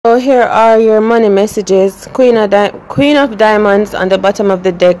here are your money messages. Queen of Diamonds on the bottom of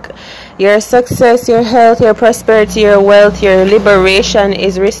the deck. Your success, your health, your prosperity, your wealth, your liberation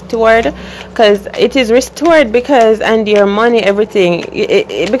is restored, because it is restored, because, and your money, everything,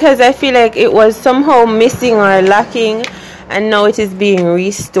 because I feel like it was somehow missing or lacking, and now it is being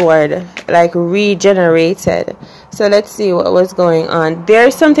restored, like regenerated. So let's see what was going on.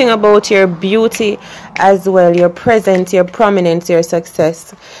 There's something about your beauty as well, your presence, your prominence, your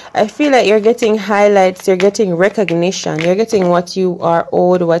success. I feel like you're getting highlights, you're getting recognition, you're getting what you are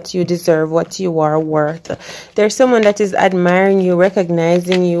owed, what you deserve, what you are worth. There's someone that is admiring you,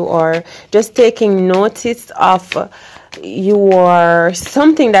 recognizing you, or just taking notice of you, or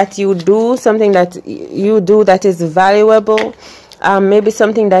something that you do, that is valuable. Maybe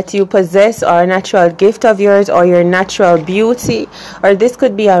something that you possess, or a natural gift of yours, or your natural beauty. Or this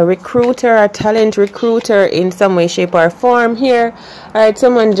could be a recruiter, a talent recruiter in some way, shape, or form here. Alright,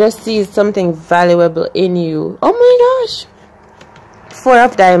 someone just sees something valuable in you. Oh my gosh. Four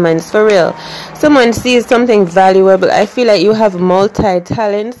of Diamonds, for real. Someone sees something valuable. I feel like you have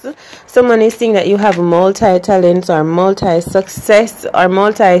multi-talents. Someone is seeing that you have multi-talents, or multi-success, or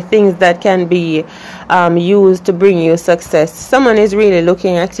multi-things that can be used to bring you success. Someone is really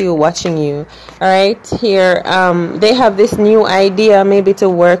looking at you, watching you. Alright, here they have this new idea, maybe to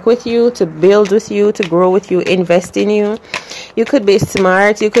work with you, to build with you, to grow with you, invest in you. You could be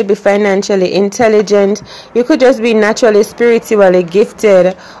smart, you could be financially intelligent, you could just be naturally spiritually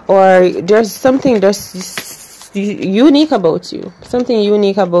gifted, or there's something just unique about you,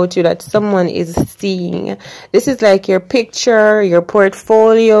 that someone is seeing. This is like your picture, your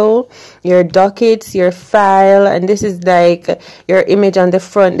portfolio, your dockets, your file, and this is like your image on the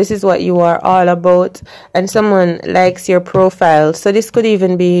front. This is what you are all about, and someone likes your profile. So this could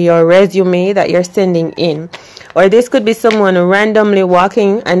even be your resume that you're sending in, or this could be someone randomly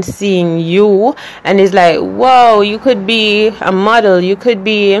walking and seeing you and is like, whoa. You could be a model, you could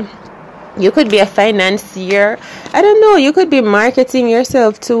be a financier, I don't know, you could be marketing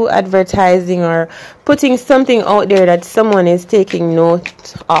yourself to advertising, or putting something out there that someone is taking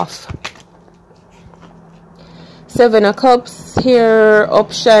note of. Seven of Cups here,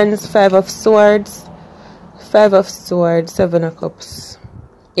 options, Five of Swords, Seven of Cups,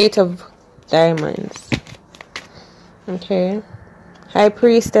 Eight of Diamonds. Okay, High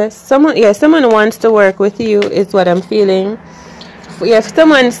Priestess. Someone wants to work with you is what I'm feeling. If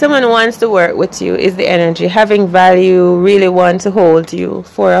someone wants to work with you is the energy. Having value, really want to hold you.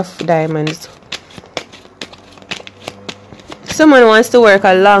 Four of Diamonds. Someone wants to work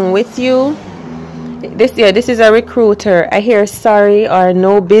along with you. This is a recruiter. I hear sorry, or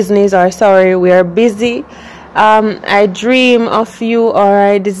no business, or sorry, we are busy. I dream of you, or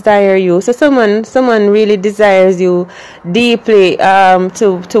I desire you. So someone really desires you deeply,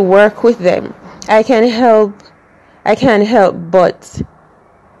 to work with them. I can't help but.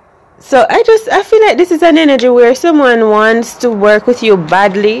 So I feel like this is an energy where someone wants to work with you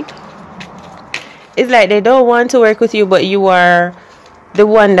badly. It's like they don't want to work with you, but you are the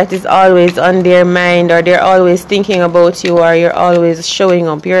one that is always on their mind, or they're always thinking about you, or you're always showing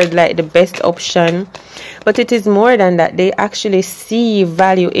up. You're like the best option. But it is more than that. They actually see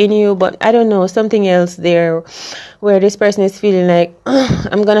value in you, but I don't know, something else there where this person is feeling like,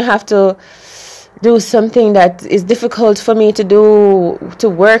 I'm gonna have to do something that is difficult for me to do to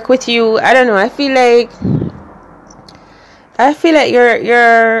work with you. I don't know. I feel like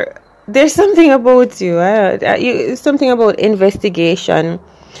you're there's something about you. Something about investigation.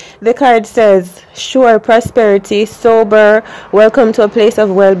 The card says, sure, prosperity, sober, welcome to a place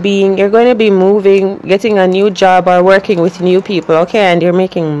of well-being. You're going to be moving, getting a new job, or working with new people, okay? And you're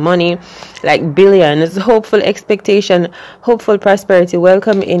making money, like billions. Hopeful expectation, hopeful prosperity,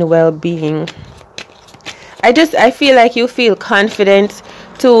 welcome in well-being. I feel like you feel confident.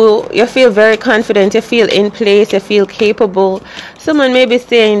 You feel very confident, you feel in place, you feel capable. Someone may be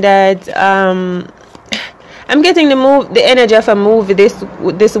saying that, I'm getting the energy of a movie.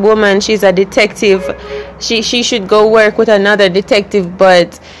 This woman, she's a detective. She should go work with another detective,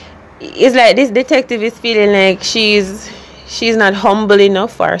 but it's like this detective is feeling like she's not humble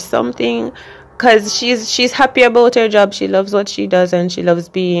enough or something, because she's happy about her job. She loves what she does, and she loves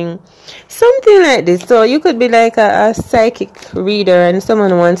being something like this. So you could be like a psychic reader, and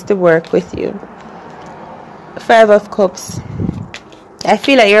someone wants to work with you. Five of Cups. I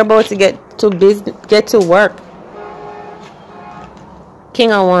feel like you're about to get to work.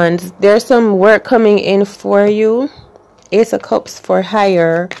 King of Wands. There's some work coming in for you. Ace of Cups for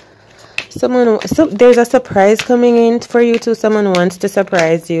hire. There's a surprise coming in for you too. Someone wants to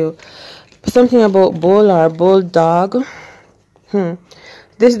surprise you. Something about bull or bulldog.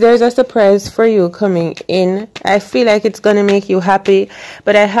 there's a surprise for you coming in. I feel like it's gonna make you happy,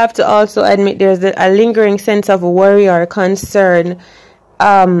 but I have to also admit there's a lingering sense of worry or concern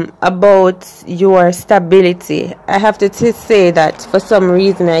about your stability. I have to say that for some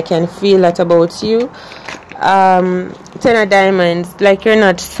reason I can feel that about you. Ten of Diamonds, like you're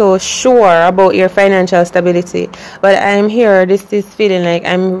not so sure about your financial stability, but I'm here, this is feeling like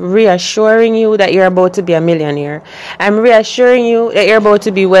I'm reassuring you that you're about to be a millionaire. I'm reassuring you that you're about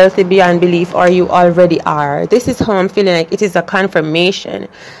to be wealthy beyond belief, or you already are. This is how I'm feeling, like it is a confirmation,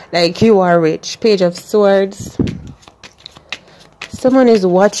 like you are rich. Page of Swords. Someone is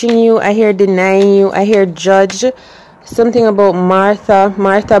watching you. I hear denying you. I hear judge. Something about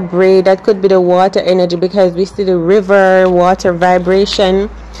Martha Braid. That could be the water energy, because we see the river, water vibration.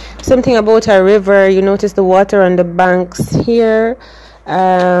 Something about a river. You notice the water on the banks here.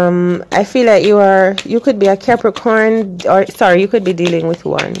 I feel like you could be a Capricorn, or sorry, you could be dealing with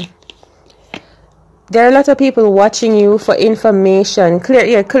one. There are a lot of people watching you for information.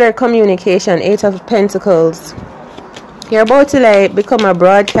 Clear communication. 8 of Pentacles. You're about to like become a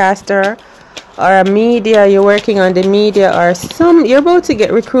broadcaster or a media. You're working on the media, or you're about to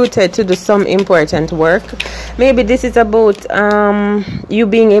get recruited to do some important work. Maybe this is about you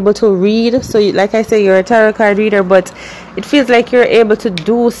being able to read. So like I say, you're a tarot card reader, but it feels like you're able to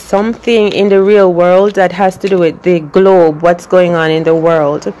do something in the real world that has to do with the globe, what's going on in the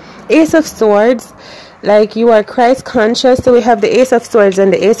world. Ace of Swords. Like you are Christ conscious. So we have the Ace of Swords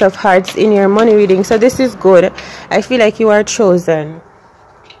and the Ace of Hearts in your money reading. So this is good. I feel like you are chosen.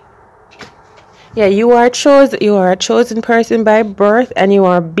 Yeah, you are chosen. You are a chosen person by birth, and you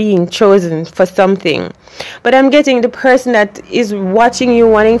are being chosen for something. But I'm getting the person that is watching you,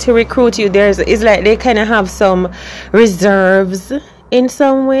 wanting to recruit you, it's like they kind of have some reserves in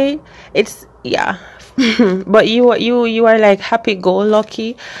some way. It's, yeah. But you are like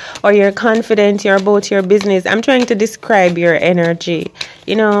happy-go-lucky, or you're confident, you're about your business. I'm trying to describe your energy,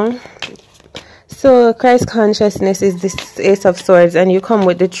 you know. So Christ consciousness is this Ace of Swords, and you come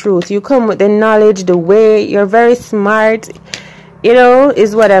with the truth. You come with the knowledge, the way. You're very smart, you know,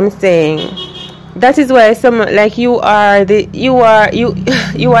 is what I'm saying. That is why someone like you are the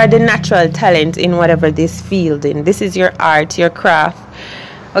natural talent in whatever this field in. This is your art, your craft.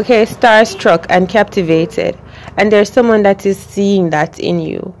 Okay, starstruck and captivated, and there's someone that is seeing that in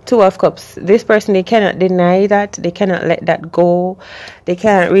you. 2 of Cups. This person, they cannot deny that. They cannot let that go. They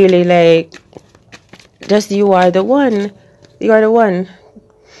can't really like, just you are the one. You are the one.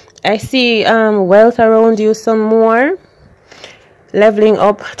 I see wealth around you some more. Leveling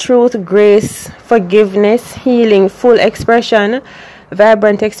up, truth, grace, forgiveness, healing, full expression,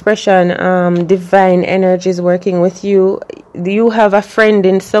 vibrant expression, divine energies working with you. You have a friend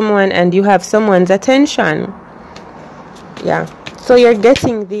in someone, and you have someone's attention. Yeah, so you're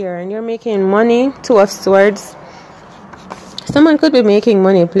getting there, and you're making money. 2 of Swords. Someone could be making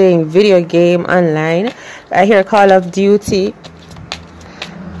money playing video game online. I hear Call of Duty.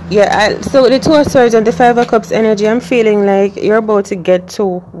 Yeah, so the 2 of Swords and the 5 of Cups energy, I'm feeling like you're about to get to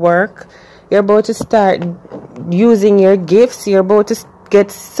work. You're about to start using your gifts. You're about to get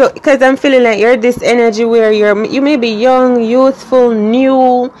so, because I'm feeling like you're this energy where you may be young, youthful,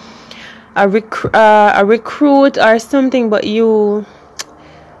 new, a recruit or something, but you're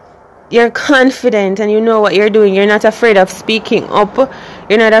confident and you know what you're doing. You're not afraid of speaking up.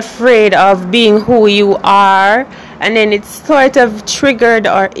 You're not afraid of being who you are. And then it's sort of triggered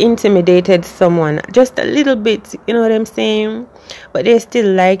or intimidated someone just a little bit, you know what I'm saying? But they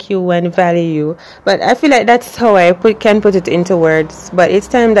still like you and value you. But I feel like that's how I can put it into words. But it's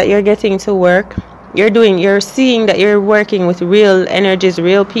time that you're getting to work. You're seeing that you're working with real energies,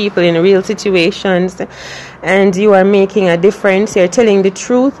 real people in real situations, and you are making a difference. You're telling the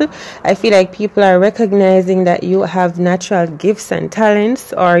truth. I feel like people are recognizing that you have natural gifts and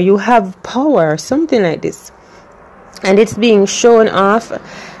talents, or you have power, something like this. And it's being shown off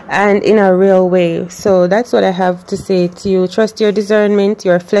and in a real way. So that's what I have to say to you. Trust your discernment.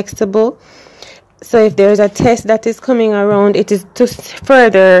 You're flexible. So if there's a test that is coming around, it is to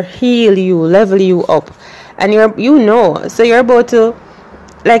further heal you, level you up. And so you're about to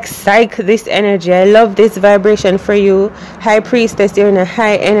like psych this energy. I love this vibration for you. High Priestess, you're in a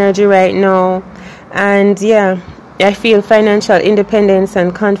high energy right now. And yeah, I feel financial independence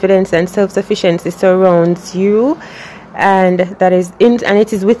and confidence and self-sufficiency surrounds you. And that is and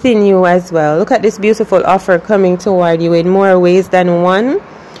it is within you as well. Look at this beautiful offer coming toward you in more ways than one.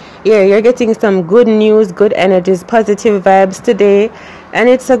 Yeah, you're getting some good news, good energies, positive vibes today, and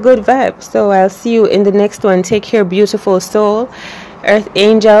it's a good vibe. So I'll see you in the next one. Take care, beautiful soul. Earth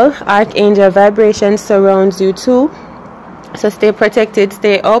angel, archangel vibration surrounds you too. So stay protected,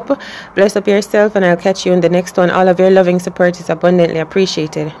 stay up, bless up yourself, and I'll catch you in the next one. All of your loving support is abundantly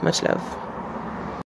appreciated. Much love.